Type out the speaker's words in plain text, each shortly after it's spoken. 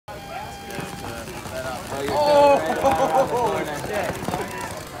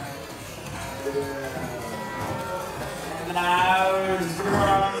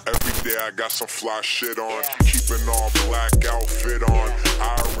I got some fly shit on, keeping all black outfit on.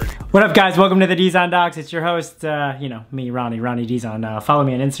 What up, guys? Welcome to the Dizon Docs. It's your host, you know, me, Ronnie Dizon. Follow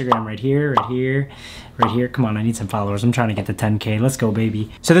me on Instagram right here. Come on, I need some followers. I'm trying to get to 10K. Let's go,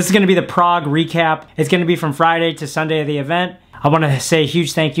 baby. So this is going to be the Prague recap. It's going to be from Friday to Sunday of the event. I want to say a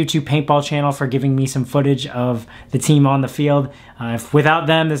huge thank you to Paintball Channel for giving me some footage of the team on the field. Without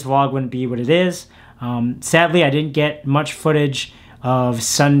them, this vlog wouldn't be what it is. Sadly, I didn't get much footage of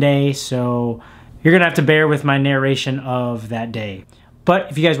Sunday, so you're gonna have to bear with my narration of that day.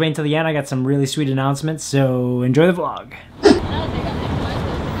 But if you guys wait until the end, I got some really sweet announcements, so enjoy the vlog. Is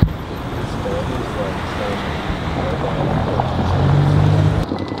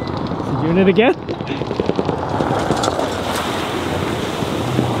he doing it again?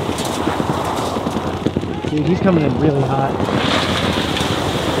 Dude, he's coming in really hot.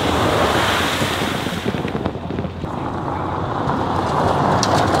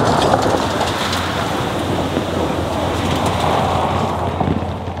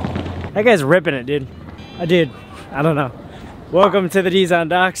 That guy's ripping it, dude. I don't know. Welcome to the Dizon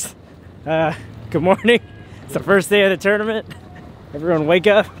Docs. Good morning. It's the first day of the tournament. Everyone wake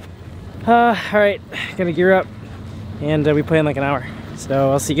up. Alright, gonna gear up. And we play in like an hour.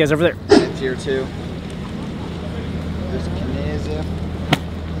 So I'll see you guys over there. Tier 2. There's Kinesia.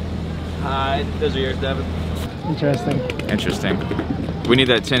 Hi, those are yours, Devin. Interesting. We need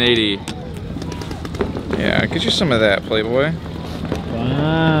that 1080. Yeah, get you some of that, Playboy.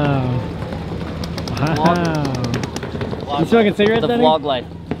 Wow. You smoking cigarettes? The vlog life.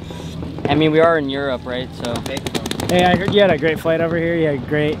 I mean, we are in Europe, right? So. Hey, I heard you had a great flight over here. You had a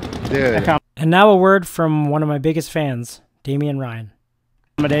great. Dude. And now a word from one of my biggest fans, Damian Ryan.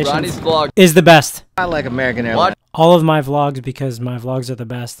 Ronnie's vlog is the best. I like American Airlines. All of my vlogs, because my vlogs are the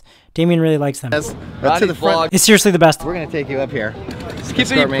best. Damien really likes them. That's to the front. It's seriously the best. We're gonna take you up here.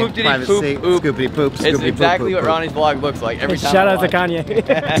 Skippity poop diddy poop oop. Scoopity poop. It's exactly what Ronnie's vlog looks like every time. Shout out to Kanye.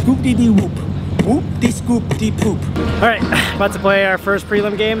 Scoopity whoop. Whoop de scoopity poop. Alright, about to play our first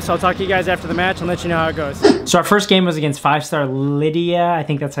prelim game, so I'll talk to you guys after the match and let you know how it goes. So our first game was against 5-star Lydia, I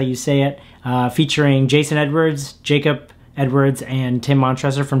think that's how you say it, featuring Jason Edwards, Jacob Edwards, and Tim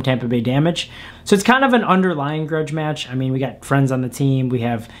Montressor from Tampa Bay Damage. So it's kind of an underlying grudge match. I mean, we got friends on the team. We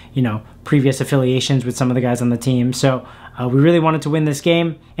have, you know, previous affiliations with some of the guys on the team. So we really wanted to win this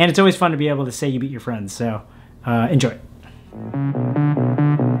game. And it's always fun to be able to say you beat your friends. So enjoy.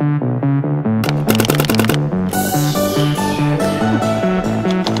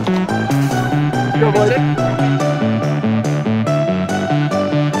 Go, boys.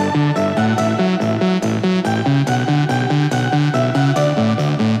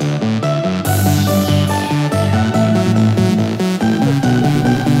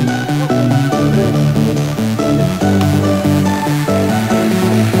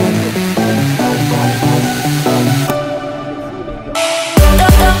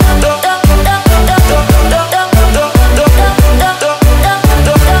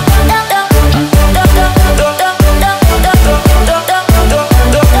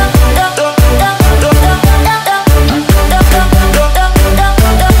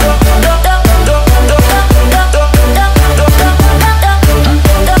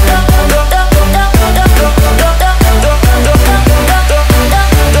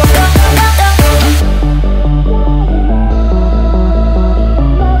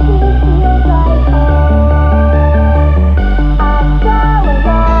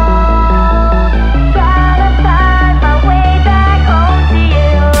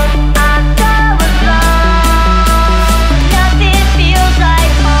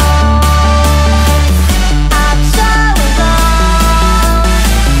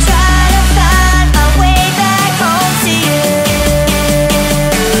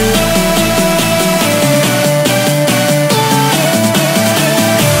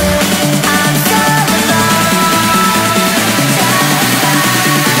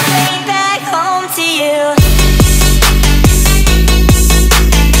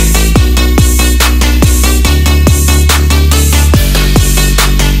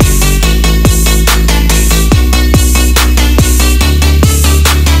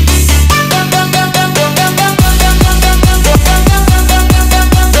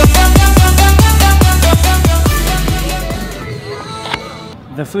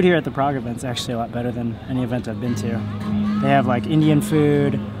 The food here at the Prague event is actually a lot better than any event I've been to. They have like Indian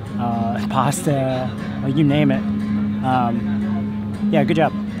food, pasta, like you name it. Yeah, good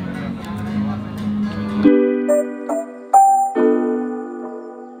job.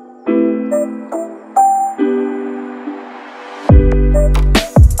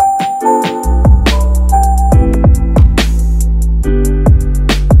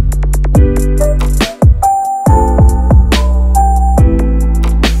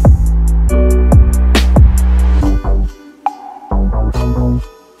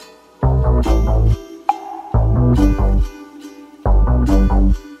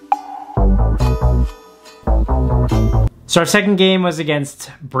 So our second game was against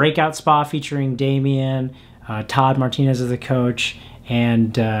Breakout Spa featuring Damien, Todd Martinez as the coach,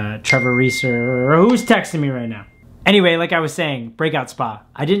 and Trevor Reeser, who's texting me right now. Anyway, like I was saying, Breakout Spa.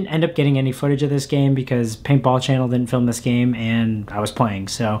 I didn't end up getting any footage of this game because Paintball Channel didn't film this game and I was playing.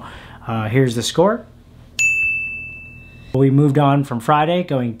 So here's the score. We moved on from Friday,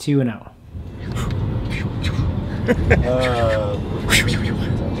 going 2-0.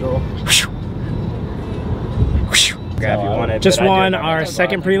 Just won our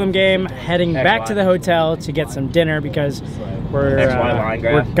second prelim game, heading back to the hotel to get some dinner because we're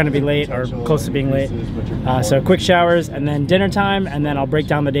going to be late or close to being late. So quick showers and then dinner time, and then I'll break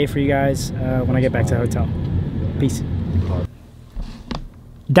down the day for you guys when I get back to the hotel. Peace.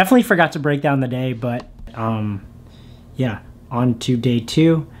 Definitely forgot to break down the day, but yeah, on to day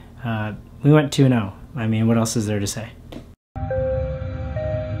 2. We went 2-0. I mean, what else is there to say?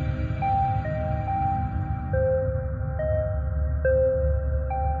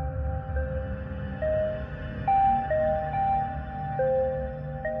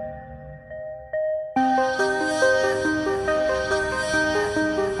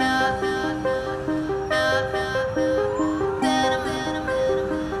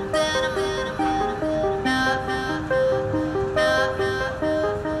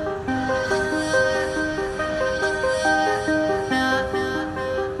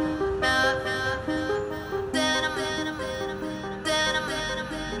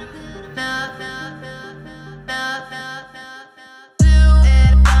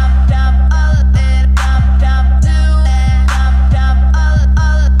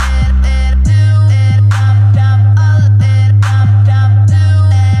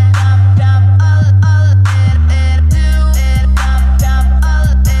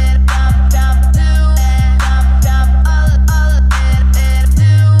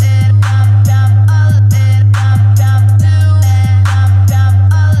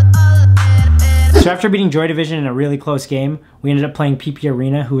 So after beating Joy Division in a really close game, we ended up playing PP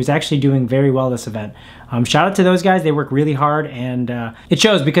Arena, who is actually doing very well this event. Shout out to those guys. They work really hard, and it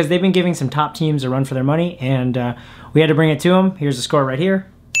shows because they've been giving some top teams a run for their money, and we had to bring it to them. Here's the score right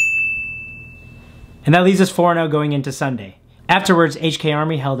here. And that leaves us 4-0 going into Sunday. Afterwards, HK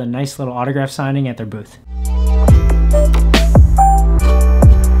Army held a nice little autograph signing at their booth.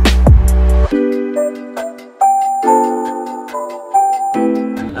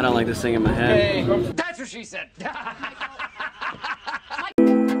 I don't like this thing in my head. Hey. That's what she said.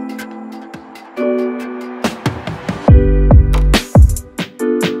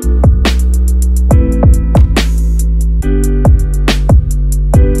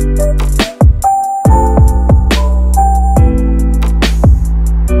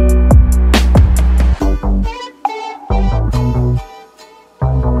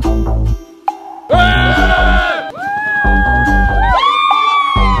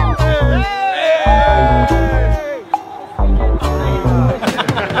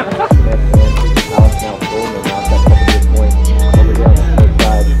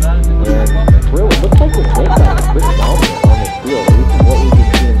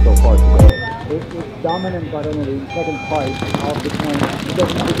 Dominant, but only the second part of the game.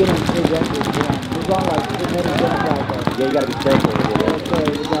 Because in the beginning, he's on like maybe yeah, you gotta be careful with it. Okay,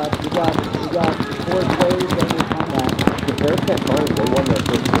 we got 4 plays and we come back. The Bearcat Farmers, they won their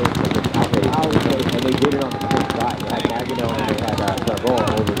first game and they did it on the first side. They had Magino and they had Charbon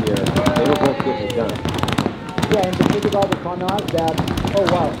over here. They were both getting it done. Yeah, and the thing about the Connors that, oh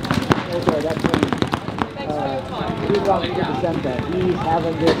wow, okay, that's really, he's on 50% there. He's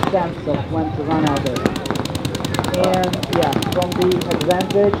having this sense of when to run out there. And yeah, from the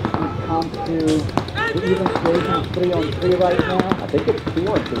advantage, it comes to the even situation 3-on-3 right now. I think it's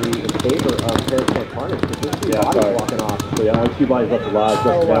 2-on-3 in favor of Bearcat Farmers because there's 2 bodies walking off. So yeah, only 2 bodies left alive.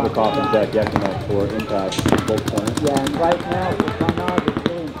 Justin Abercroft and Zach Yakima for impact both points. Yeah, and right now, the Connors is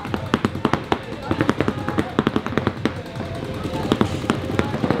doing.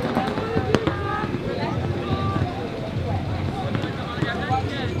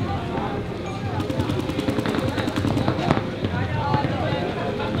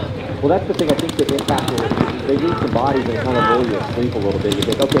 Well, that's the thing. I think the impact is they need some bodies and kind of roll you asleep a little bit. You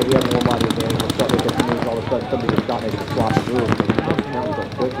think, okay, we have one body advantage. We'll start making some moves. All of a sudden, somebody will stop making a swap of moves. And counting so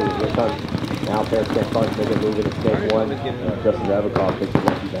quickly. Because now Bearcat Farmers make a move in stake 1. Justin Abercroft takes a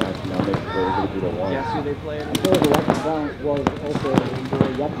lucky back. Now makes it very good to 1. Guess who they played? I feel the weapon balance was also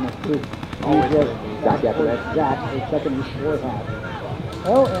the Yakima too. Always Zach Yakima. Zach, the second before that.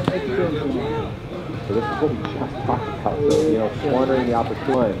 Oh, and it's doing So this is what we just talked about. So, you know, squandering the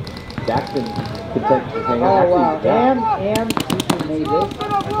opportunity. Jackson content to hang on. Oh wow, and people made it,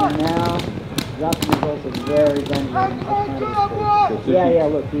 and now Justin is also very dangerous in that kind of space. Yeah,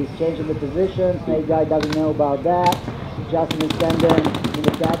 look, he's changing the position. Snake guy doesn't know about that. Justin is standing in the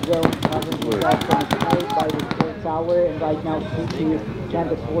back zone, covering himself from his height by the tower, and right now CT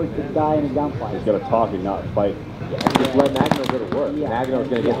can't afford to die in a gunfight. He's got to talk and not fight. And just let Magno go to work. Magno's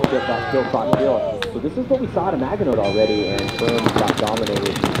going to get that kill shot kill. So this is what we saw to Magno already, and Firm got dominated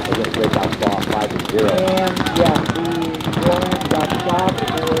against Breakout Saw 5-0. And yeah, the Warren got shot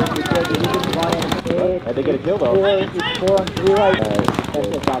because he didn't buy any hit. And they get a kill though. It's 4-on-3 right.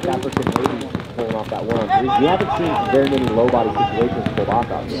 Also about that person maybe pulling off that 1-on-3. We haven't seen very many low body situations pulled off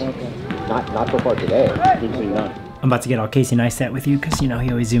out here. Not so far today. Usually none. I'm about to get all Casey Neistat with you because, you know,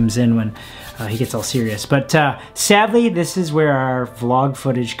 he always zooms in when he gets all serious. But sadly, this is where our vlog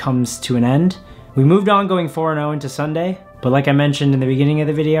footage comes to an end. We moved on going 4-0 into Sunday, but like I mentioned in the beginning of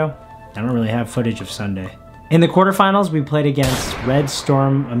the video, I don't really have footage of Sunday. In the quarterfinals, we played against Red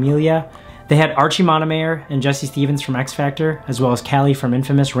Storm Amelia. They had Archie Monomayer and Jesse Stevens from X Factor, as well as Callie from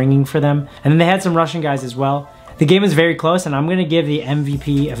Infamous ringing for them. And then they had some Russian guys as well. The game was very close, and I'm gonna give the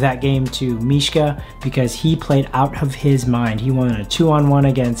MVP of that game to Mishka because he played out of his mind. He won a 2-on-1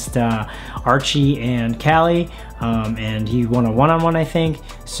 against Archie and Callie, and he won a 1-on-1, I think.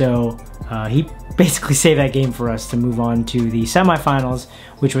 So he basically saved that game for us to move on to the semifinals,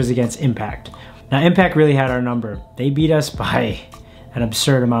 which was against Impact. Now, Impact really had our number. They beat us by an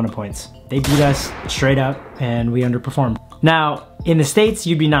absurd amount of points. They beat us straight up, and we underperformed. Now, in the States,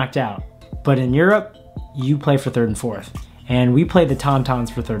 you'd be knocked out, but in Europe, you play for 3rd and 4th, and we played the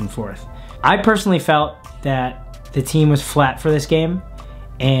Tauntauns for 3rd and 4th. I personally felt that the team was flat for this game,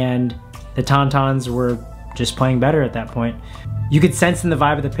 and the Tauntauns were just playing better at that point. You could sense in the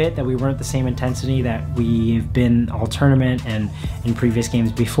vibe of the pit that we weren't the same intensity that we've been all tournament and in previous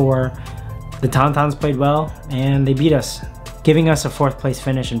games before. The Tauntauns played well, and they beat us, giving us a 4th place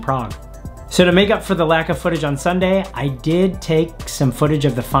finish in Prague. So to make up for the lack of footage on Sunday, I did take some footage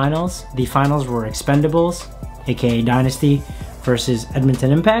of the finals. The finals were Expendables, aka Dynasty, versus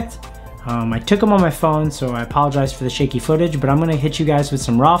Edmonton Impact. I took them on my phone, so I apologize for the shaky footage, but I'm gonna hit you guys with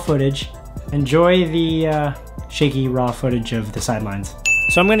some raw footage. Enjoy the shaky raw footage of the sidelines.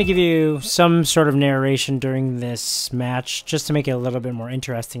 So I'm gonna give you some sort of narration during this match, just to make it a little bit more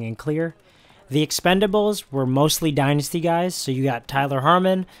interesting and clear. The Expendables were mostly Dynasty guys, so you got Tyler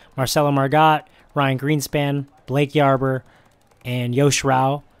Harmon, Marcelo Margot, Ryan Greenspan, Blake Yarber, and Yosh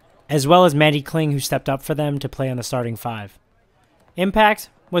Rao, as well as Maddie Kling, who stepped up for them to play on the starting 5. Impact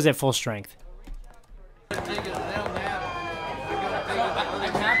was at full strength.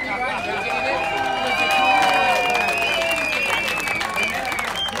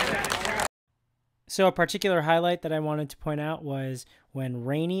 So a particular highlight that I wanted to point out was when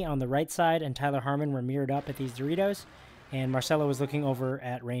Ronnie on the right side and Tyler Harmon were mirrored up at these Doritos, and Marcelo was looking over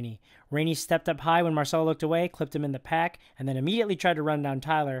at Ronnie. Ronnie stepped up high when Marcelo looked away, clipped him in the pack, and then immediately tried to run down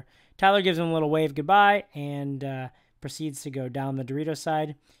Tyler. Tyler gives him a little wave goodbye and proceeds to go down the Dorito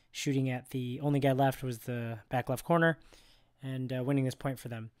side, shooting at the only guy left was the back left corner, and winning this point for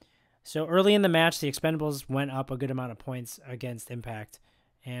them. So early in the match, the Expendables went up a good amount of points against Impact,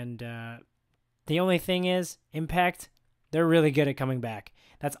 and the only thing is, Impact, they're really good at coming back.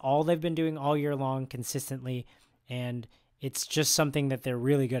 That's all they've been doing all year long consistently, and it's just something that they're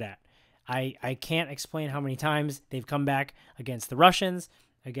really good at. I can't explain how many times they've come back against the Russians,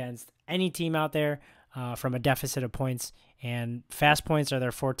 against any team out there from a deficit of points, and fast points are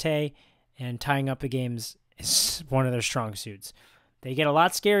their forte, and tying up the games is one of their strong suits. They get a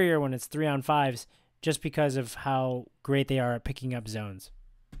lot scarier when it's 3-on-5s just because of how great they are at picking up zones.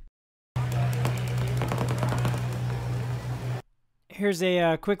 Here's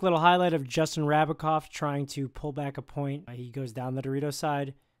a quick little highlight of Justin Rabikoff trying to pull back a point. He goes down the Dorito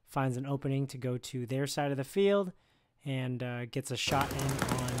side, finds an opening to go to their side of the field, and gets a shot in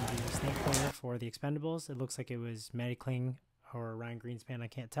on the snake corner for the Expendables. It looks like it was Maddie Kling or Ryan Greenspan, I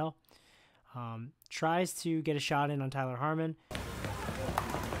can't tell. Tries to get a shot in on Tyler Harmon.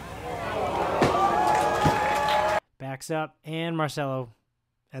 Backs up, and Marcelo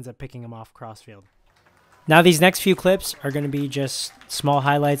ends up picking him off crossfield. Now these next few clips are going to be just small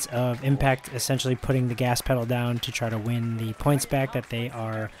highlights of Impact essentially putting the gas pedal down to try to win the points back that they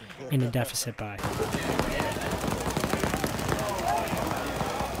are in a deficit by.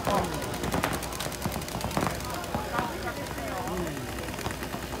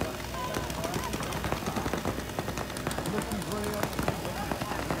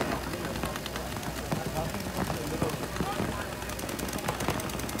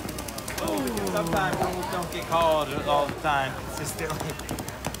 Sometimes rules don't get called all the time consistently.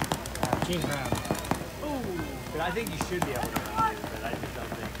 Gene Brown. Ooh, but I think you should be able to run it, but I just don't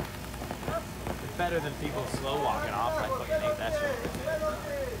think. better than people slow walking off. I fucking hate that shit.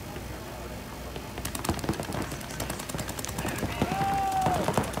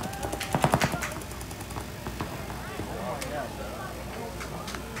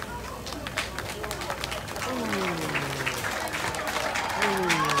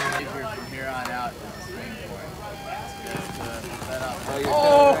 From here on out, swing for it.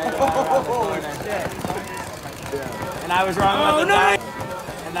 Oh, shit. And I was wrong about the back.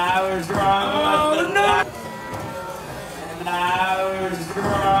 And I was wrong about the back. And I was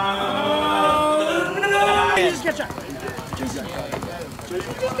wrong about the back. Jesus, catch up.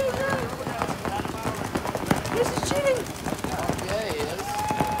 This is cheating. Yeah, he is.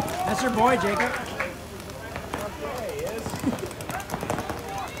 That's your boy, Jacob.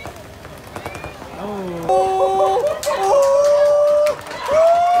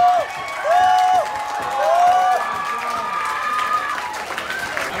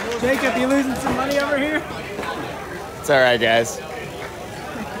 Jacob, you losing some money over here? It's all right, guys.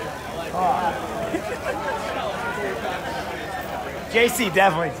 JC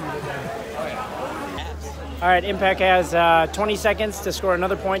definitely. All right, Impact has 20 seconds to score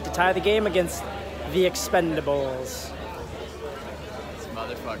another point to tie the game against the Expendables. These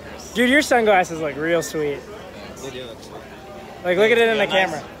motherfuckers. Dude, your sunglasses look real sweet. They do look sweet. Like, look at it in the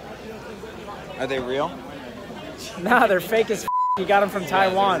camera. Are they real? Nah, they're fake as f. You got them from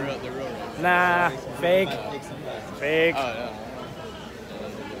Taiwan. They're real. Nah, fake. Fake. Oh, yeah.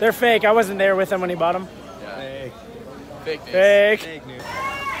 They're fake. I wasn't there with them when he bought them. Yeah. Fake news. Fake. Fake news.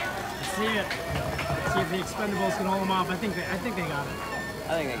 Let's see it. See if the Expendables can hold them off. I think they got it.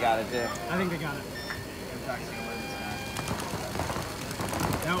 I think they got it, too. I think they got it.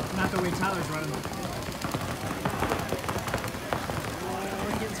 Nope, not the way Tyler's running. Oh,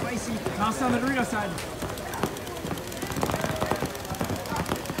 we're getting spicy. Toss on the Dorito side.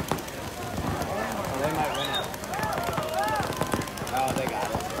 They might win it. Oh, they got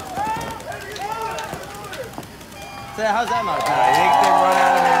it. So how's that not bad? You think they run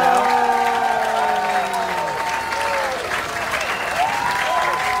out of me now?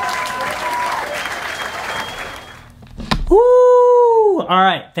 Woo! All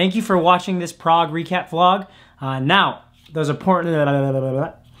right, thank you for watching this Prague recap vlog. Now, those important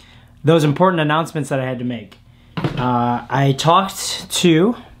announcements that I had to make. I talked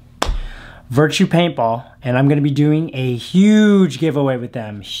to Virtue Paintball, and I'm gonna be doing a huge giveaway with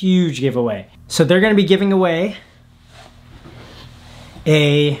them, huge giveaway. So they're gonna be giving away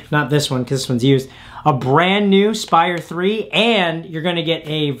not this one, because this one's used, a brand new Spire 3, and you're gonna get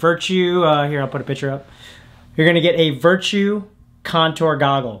a Virtue, here, I'll put a picture up. You're gonna get a Virtue Contour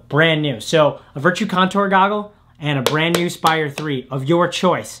Goggle, brand new. So a Virtue Contour Goggle and a brand new Spire 3 of your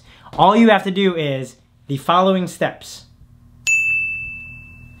choice. All you have to do is the following steps.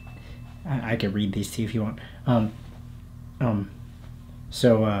 I could read these to you if you want.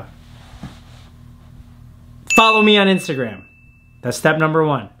 Follow me on Instagram. That's step number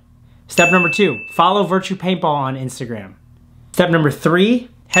 1. Step number 2, follow Virtue Paintball on Instagram. Step number 3,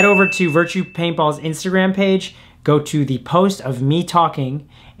 head over to Virtue Paintball's Instagram page, go to the post of me talking,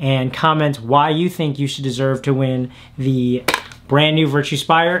 and comment why you think you should deserve to win the brand new Virtue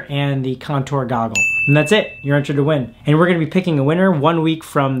Spire and the Contour Goggle. And that's it, you're entered to win. And we're gonna be picking a winner 1 week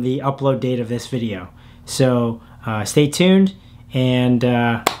from the upload date of this video. So stay tuned, and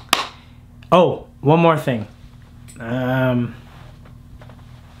oh, one more thing.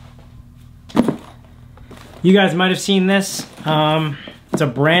 You guys might have seen this. It's a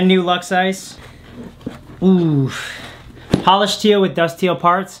brand new Lux Ice. Ooh. Polished teal with dust teal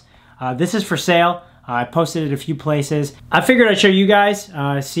parts. This is for sale. I posted it a few places. I figured I'd show you guys,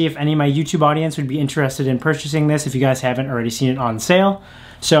 see if any of my YouTube audience would be interested in purchasing this if you guys haven't already seen it on sale.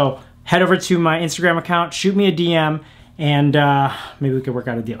 So head over to my Instagram account, shoot me a DM, and maybe we could work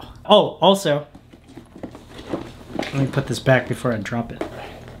out a deal. Oh, also, let me put this back before I drop it.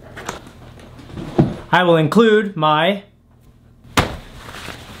 I will include my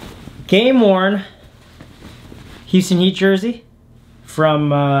game-worn Houston Heat jersey from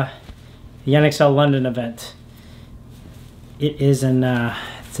the NXL London event. It is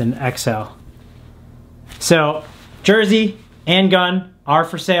it's an XL. So, jersey and gun are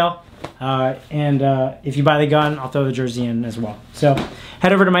for sale. If you buy the gun, I'll throw the jersey in as well. So,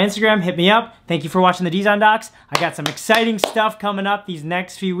 head over to my Instagram, hit me up. Thank you for watching the Dizon Docs. I got some exciting stuff coming up these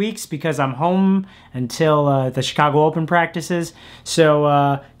next few weeks because I'm home until the Chicago Open practices.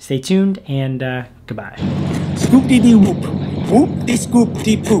 So, stay tuned and goodbye. Scoop-dee-dee whoop,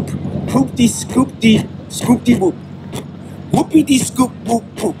 whoop-dee-scoop-dee-poop, poop-dee-scoop-dee, scoop-dee-whoop,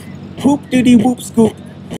 whoopie-dee-scoop-whoop-poop, poop-dee-dee-whoop-scoop.